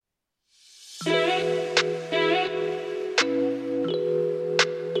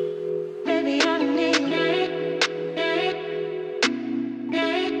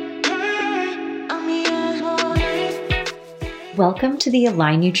Welcome to the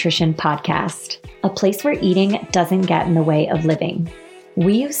Align Nutrition Podcast, a place where eating doesn't get in the way of living.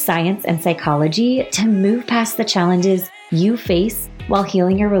 We use science and psychology to move past the challenges you face while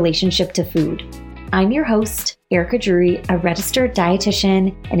healing your relationship to food. I'm your host, Erica Drury, a registered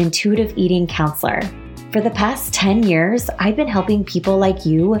dietitian and intuitive eating counselor. For the past 10 years, I've been helping people like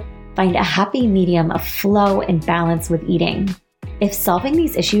you find a happy medium of flow and balance with eating. If solving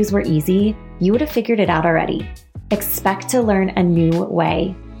these issues were easy, you would have figured it out already. Expect to learn a new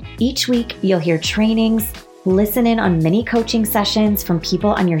way. Each week, you'll hear trainings, listen in on mini coaching sessions from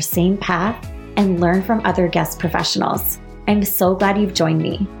people on your same path, and learn from other guest professionals. I'm so glad you've joined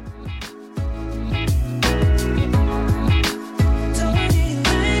me.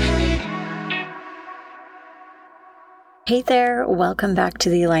 Hey there, welcome back to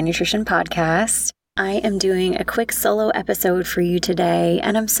the Align Nutrition Podcast. I am doing a quick solo episode for you today,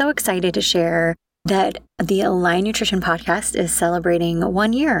 and I'm so excited to share that the Align Nutrition Podcast is celebrating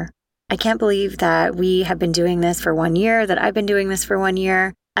 1 year. I can't believe that we have been doing this for 1 year, that I've been doing this for 1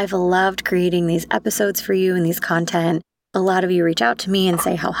 year. I've loved creating these episodes for you and these content. A lot of you reach out to me and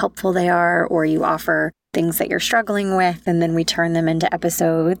say how helpful they are, or you offer things that you're struggling with, and then we turn them into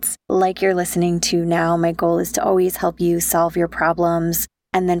episodes like you're listening to now. My goal is to always help you solve your problems.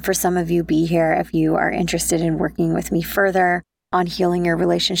 And then for some of you, be here if you are interested in working with me further on healing your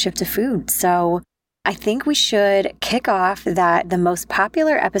relationship to food. So I think we should kick off the most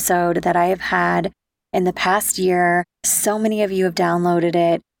popular episode that I have had in the past year. So many of you have downloaded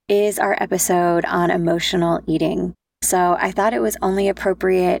it, is our episode on emotional eating. So I thought it was only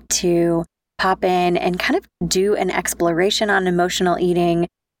appropriate to pop in and kind of do an exploration on emotional eating,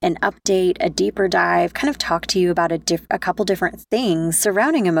 an update, a deeper dive, kind of talk to you about a couple different things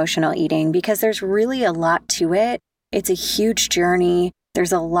surrounding emotional eating, because there's really a lot to it. It's a huge journey.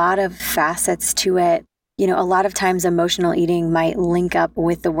 There's a lot of facets to it. You know, a lot of times emotional eating might link up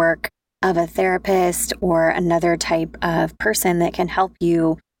with the work of a therapist or another type of person that can help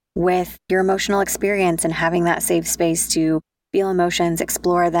you with your emotional experience and having that safe space to feel emotions,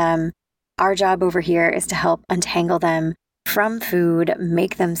 explore them. Our job over here is to help untangle them from food,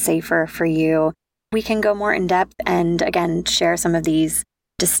 make them safer for you. We can go more in depth and, again, share some of these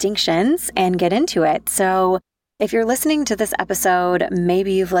distinctions and get into it. So if you're listening to this episode,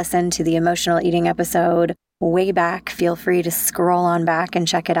 maybe you've listened to the emotional eating episode way back. Feel free to scroll on back and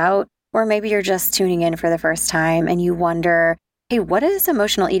check it out. Or maybe you're just tuning in for the first time and you wonder, hey, what does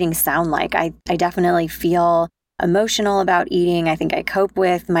emotional eating sound like? I definitely feel emotional about eating. I think I cope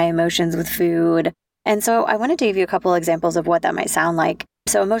with my emotions with food. And so I want to give you a couple examples of what that might sound like.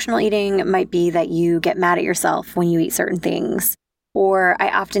 So emotional eating might be that you get mad at yourself when you eat certain things. Or I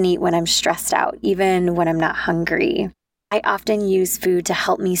often eat when I'm stressed out, even when I'm not hungry. I often use food to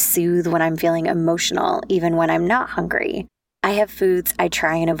help me soothe when I'm feeling emotional, even when I'm not hungry. I have foods I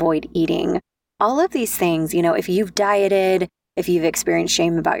try and avoid eating. All of these things, you know, if you've dieted, if you've experienced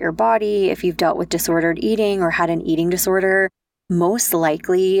shame about your body, if you've dealt with disordered eating or had an eating disorder, most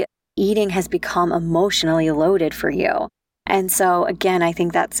likely eating has become emotionally loaded for you. And so again, I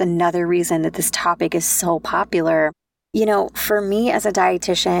think that's another reason that this topic is so popular. You know, for me as a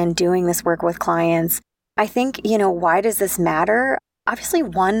dietitian doing this work with clients, I think, you know, why does this matter? Obviously,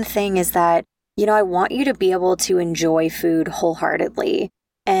 one thing is that, you know, I want you to be able to enjoy food wholeheartedly.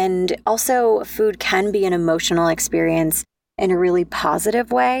 And also, food can be an emotional experience in a really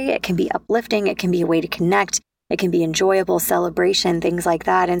positive way. It can be uplifting. It can be a way to connect. It can be enjoyable, celebration, things like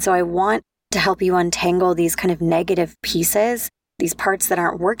that. And so I want to help you untangle these kind of negative pieces, these parts that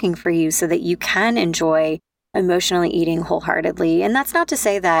aren't working for you, so that you can enjoy emotionally eating wholeheartedly. And that's not to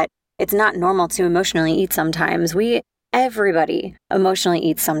say that it's not normal to emotionally eat sometimes. Everybody emotionally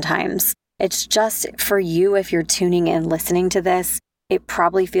eats sometimes. It's just for you, if you're tuning in, listening to this, it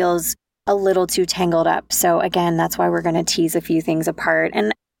probably feels a little too tangled up. So again, that's why we're going to tease a few things apart.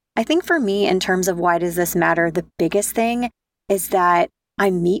 And I think for me, in terms of why does this matter, the biggest thing is that I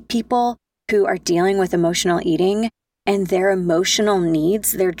meet people who are dealing with emotional eating, and their emotional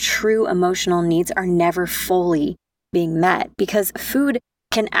needs, their true emotional needs, are never fully being met, because food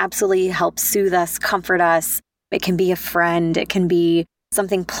can absolutely help soothe us, comfort us. It can be a friend. It can be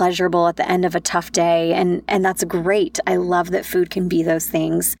something pleasurable at the end of a tough day. And that's great. I love that food can be those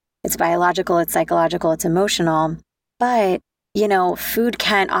things. It's biological, it's psychological, it's emotional. But, you know, food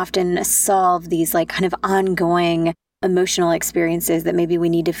can't often solve these like kind of ongoing emotional experiences that maybe we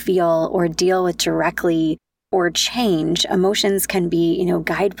need to feel or deal with directly or change. Emotions can be, you know,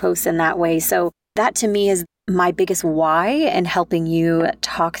 guideposts in that way. So that to me is my biggest why in helping you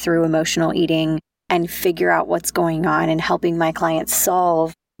talk through emotional eating and figure out what's going on and helping my clients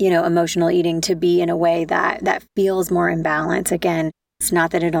solve emotional eating to be in a way that feels more in balance. Again, it's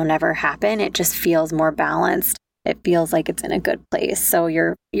not that it'll never happen. It just feels more balanced. It feels like it's in a good place. So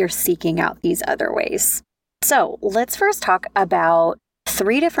you're seeking out these other ways. So let's first talk about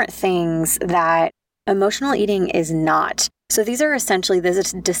 3 different things that emotional eating is not. So these are essentially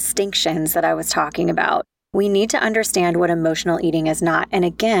the distinctions that I was talking about. We need to understand what emotional eating is not. And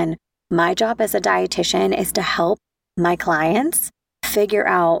again, my job as a dietitian is to help my clients figure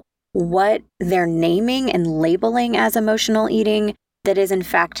out what they're naming and labeling as emotional eating that is in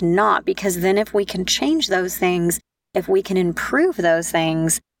fact not, because then if we can change those things, if we can improve those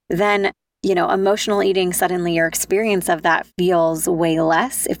things, then, emotional eating, suddenly your experience of that feels way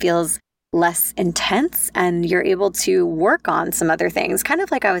less. It feels less intense, and you're able to work on some other things. Kind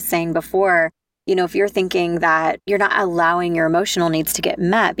of like I was saying before, if you're thinking that you're not allowing your emotional needs to get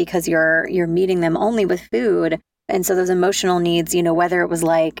met because you're meeting them only with food. And so those emotional needs, whether it was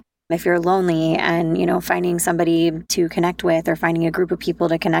like, if you're lonely and, finding somebody to connect with or finding a group of people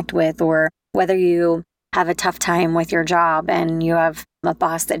to connect with, or whether you have a tough time with your job and you have a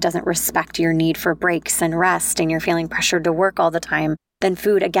boss that doesn't respect your need for breaks and rest and you're feeling pressured to work all the time, then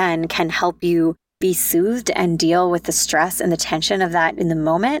food, again, can help you be soothed and deal with the stress and the tension of that in the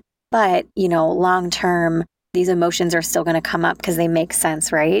moment. But, long term, these emotions are still going to come up because they make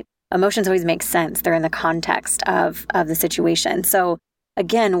sense, right? Emotions always make sense. They're in the context of the situation. So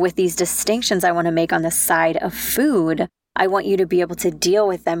again, with these distinctions I want to make on the side of food, I want you to be able to deal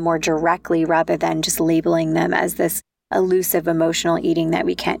with them more directly rather than just labeling them as this elusive emotional eating that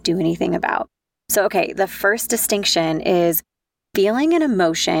we can't do anything about. So, okay, the first distinction is feeling an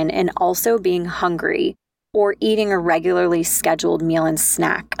emotion and also being hungry or eating a regularly scheduled meal and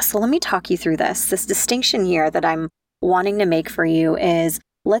snack. So let me talk you through this. This distinction here that I'm wanting to make for you is,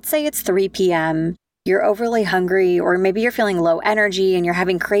 let's say it's 3 p.m., you're overly hungry, or maybe you're feeling low energy and you're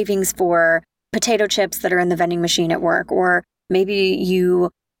having cravings for potato chips that are in the vending machine at work, or maybe you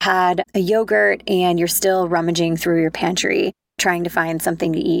had a yogurt and you're still rummaging through your pantry trying to find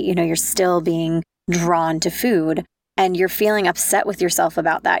something to eat. You're still being drawn to food and you're feeling upset with yourself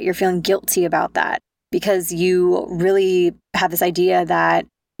about that. You're feeling guilty about that because you really have this idea that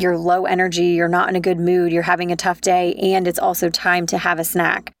you're low energy, you're not in a good mood, you're having a tough day, and it's also time to have a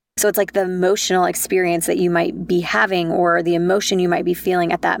snack. So it's like the emotional experience that you might be having or the emotion you might be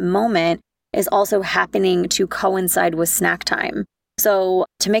feeling at that moment is also happening to coincide with snack time. So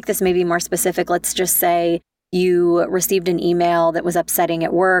to make this maybe more specific, let's just say you received an email that was upsetting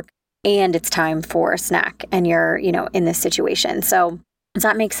at work and it's time for a snack and you're, in this situation. So does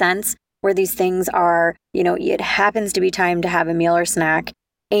that make sense? Where these things are, it happens to be time to have a meal or snack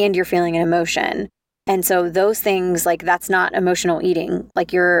and you're feeling an emotion. And so those things, like, that's not emotional eating.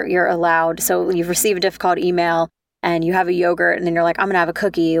 Like you're allowed. So you've received a difficult email and you have a yogurt and then you're like, I'm going to have a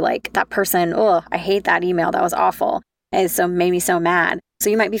cookie. Like that person, oh, I hate that email. That was awful. And so made me so mad. So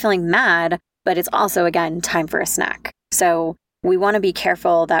you might be feeling mad, but it's also, again, time for a snack. So we want to be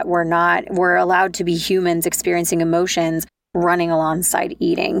careful that we're allowed to be humans experiencing emotions running alongside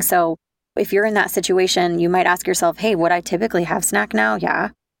eating. So if you're in that situation, you might ask yourself, hey, would I typically have snack now? Yeah.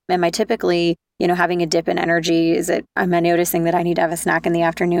 Am I typically, having a dip in energy? Am I noticing that I need to have a snack in the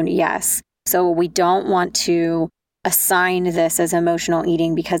afternoon? Yes. So we don't want to assign this as emotional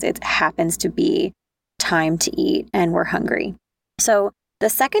eating because it happens to be time to eat and we're hungry. So the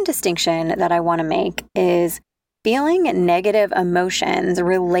second distinction that I want to make is feeling negative emotions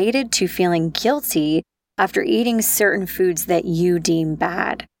related to feeling guilty after eating certain foods that you deem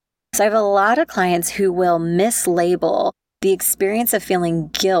bad. So I have a lot of clients who will mislabel the experience of feeling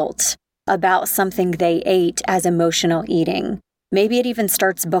guilt about something they ate as emotional eating. Maybe it even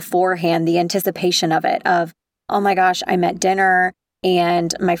starts beforehand, the anticipation of it, of, oh my gosh, I'm at dinner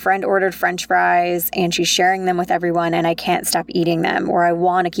and my friend ordered French fries and she's sharing them with everyone and I can't stop eating them, or I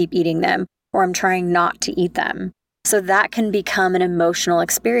want to keep eating them, or I'm trying not to eat them. So that can become an emotional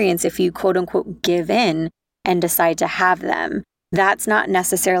experience if you quote unquote give in and decide to have them. That's not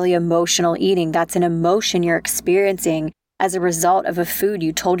necessarily emotional eating. That's an emotion you're experiencing as a result of a food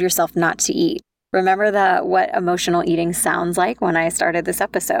you told yourself not to eat. Remember what emotional eating sounds like when I started this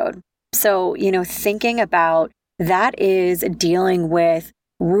episode. So, thinking about that is dealing with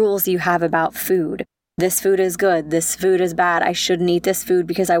rules you have about food. This food is good. This food is bad. I shouldn't eat this food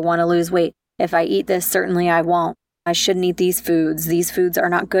because I want to lose weight. If I eat this, certainly I won't. I shouldn't eat these foods. These foods are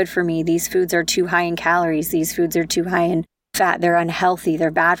not good for me. These foods are too high in calories. These foods are too high in fat. They're unhealthy.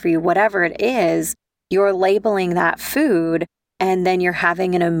 They're bad for you. Whatever it is, you're labeling that food and then you're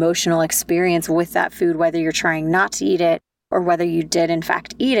having an emotional experience with that food, whether you're trying not to eat it or whether you did in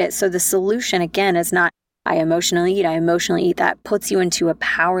fact eat it. So the solution, again, is not I emotionally eat, that puts you into a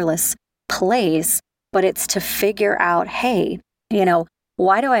powerless place. But it's to figure out, hey,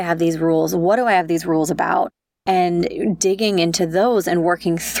 why do I have these rules? What do I have these rules about? And digging into those and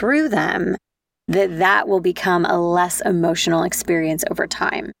working through them, that will become a less emotional experience over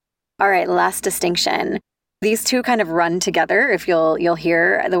time. All right, last distinction. These two kind of run together, if you'll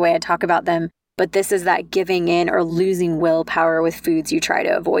hear the way I talk about them, but this is that giving in or losing willpower with foods you try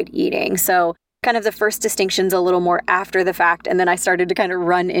to avoid eating. So kind of the first distinction's a little more after the fact, and then I started to kind of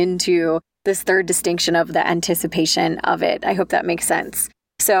run into this third distinction of the anticipation of it. I hope that makes sense.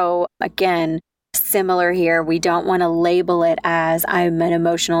 So again, similar here, we don't want to label it as I'm an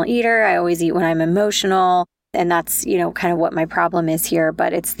emotional eater. I always eat when I'm emotional. And that's, kind of what my problem is here.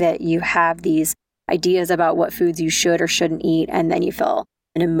 But it's that you have these ideas about what foods you should or shouldn't eat. And then you feel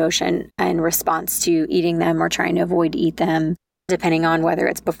an emotion in response to eating them or trying to avoid eat them, depending on whether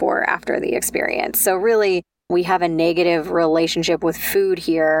it's before or after the experience. So really, we have a negative relationship with food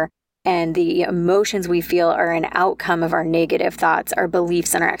here. And the emotions we feel are an outcome of our negative thoughts, our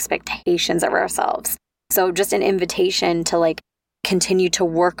beliefs, and our expectations of ourselves. So just an invitation to continue to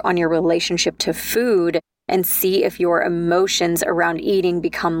work on your relationship to food and see if your emotions around eating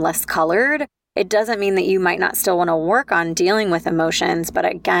become less colored. It doesn't mean that you might not still want to work on dealing with emotions. But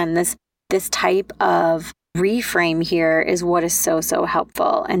again, this type of reframe here is what is so, so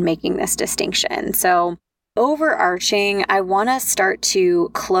helpful in making this distinction. So overarching, I want to start to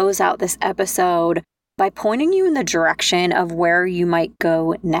close out this episode by pointing you in the direction of where you might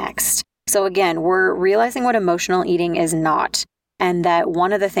go next. So again, we're realizing what emotional eating is not, and that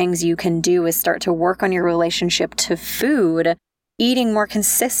one of the things you can do is start to work on your relationship to food, eating more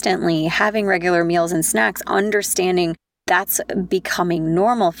consistently, having regular meals and snacks, understanding that's becoming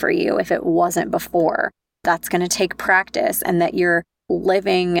normal for you if it wasn't before. That's going to take practice, and that you're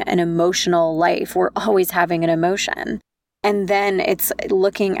living an emotional life. We're always having an emotion. And then it's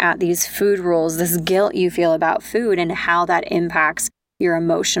looking at these food rules, this guilt you feel about food, and how that impacts your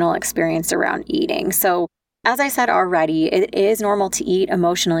emotional experience around eating. So as I said already, it is normal to eat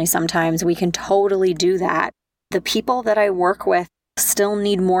emotionally sometimes. We can totally do that. The people that I work with still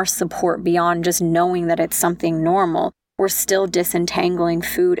need more support beyond just knowing that it's something normal. We're still disentangling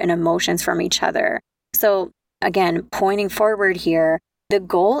food and emotions from each other. So again, pointing forward here, the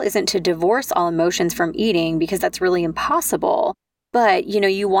goal isn't to divorce all emotions from eating, because that's really impossible. But,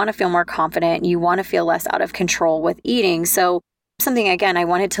 you want to feel more confident. You want to feel less out of control with eating. So something, again, I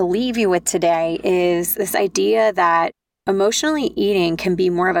wanted to leave you with today is this idea that emotionally eating can be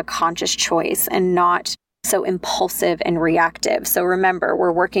more of a conscious choice and not so impulsive and reactive. So remember,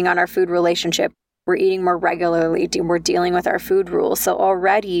 we're working on our food relationship. We're eating more regularly. We're dealing with our food rules. So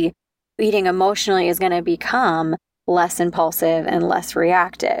already eating emotionally is going to become less impulsive and less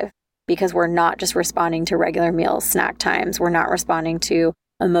reactive, because we're not just responding to regular meals, snack times. We're not responding to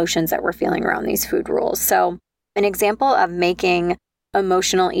emotions that we're feeling around these food rules. So an example of making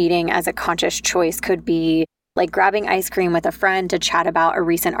emotional eating as a conscious choice could be like grabbing ice cream with a friend to chat about a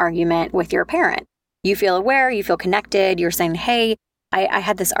recent argument with your parent. You feel aware, you feel connected. You're saying, hey, I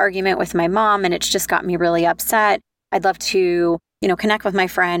had this argument with my mom and it's just got me really upset. I'd love to, connect with my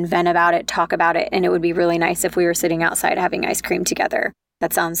friend, vent about it, talk about it. And it would be really nice if we were sitting outside having ice cream together.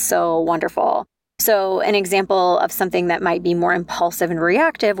 That sounds so wonderful. So an example of something that might be more impulsive and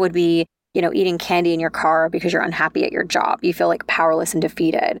reactive would be, eating candy in your car because you're unhappy at your job. You feel powerless and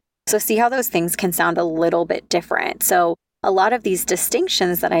defeated. So see how those things can sound a little bit different. So a lot of these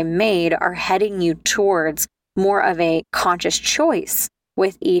distinctions that I made are heading you towards more of a conscious choice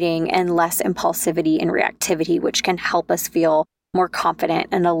with eating and less impulsivity and reactivity, which can help us feel more confident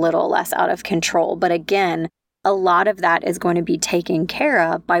and a little less out of control. But again, a lot of that is going to be taken care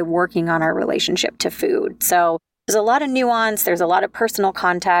of by working on our relationship to food. So there's a lot of nuance, there's a lot of personal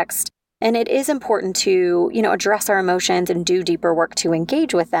context, and it is important to, address our emotions and do deeper work to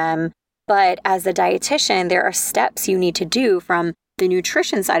engage with them. But as a dietitian, there are steps you need to do from the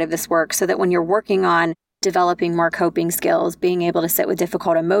nutrition side of this work so that when you're working on developing more coping skills, being able to sit with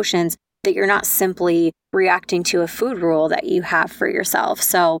difficult emotions, that you're not simply reacting to a food rule that you have for yourself.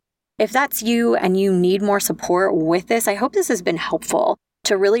 So if that's you and you need more support with this, I hope this has been helpful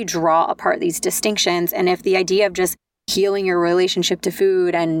to really draw apart these distinctions. And if the idea of just healing your relationship to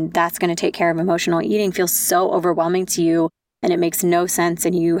food and that's going to take care of emotional eating feels so overwhelming to you and it makes no sense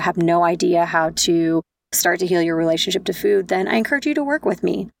and you have no idea how to start to heal your relationship to food, then I encourage you to work with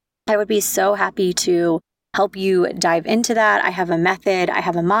me. I would be so happy to help you dive into that. I have a method, I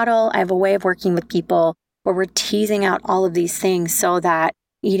have a model, I have a way of working with people where we're teasing out all of these things so that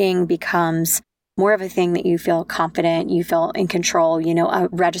eating becomes more of a thing that you feel confident, you feel in control, a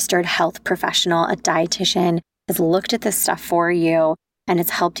registered health professional, a dietitian has looked at this stuff for you and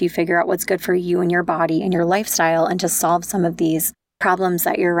it's helped you figure out what's good for you and your body and your lifestyle and to solve some of these problems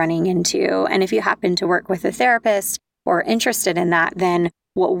that you're running into. And if you happen to work with a therapist or interested in that, then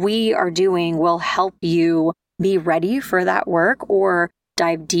what we are doing will help you be ready for that work or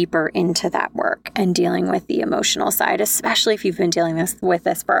dive deeper into that work and dealing with the emotional side, especially if you've been dealing with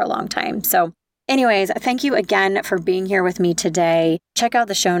this for a long time. So anyways, thank you again for being here with me today. Check out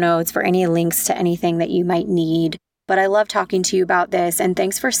the show notes for any links to anything that you might need. But I love talking to you about this, and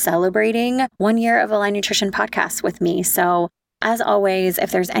thanks for celebrating 1 year of Align Nutrition Podcast with me. So as always,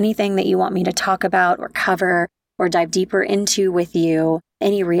 if there's anything that you want me to talk about or cover or dive deeper into with you,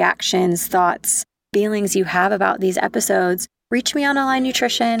 any reactions, thoughts, feelings you have about these episodes, reach me on Align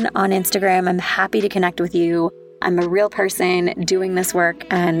Nutrition on Instagram. I'm happy to connect with you. I'm a real person doing this work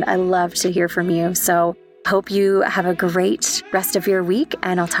and I love to hear from you. So hope you have a great rest of your week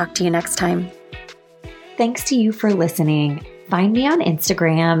and I'll talk to you next time. Thanks to you for listening. Find me on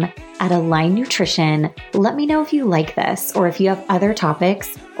Instagram at Align Nutrition. Let me know if you like this or if you have other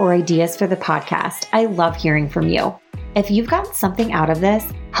topics or ideas for the podcast. I love hearing from you. If you've gotten something out of this,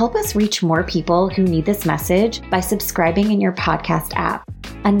 help us reach more people who need this message by subscribing in your podcast app.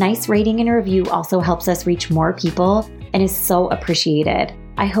 A nice rating and review also helps us reach more people and is so appreciated.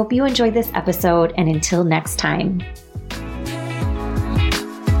 I hope you enjoyed this episode, and until next time.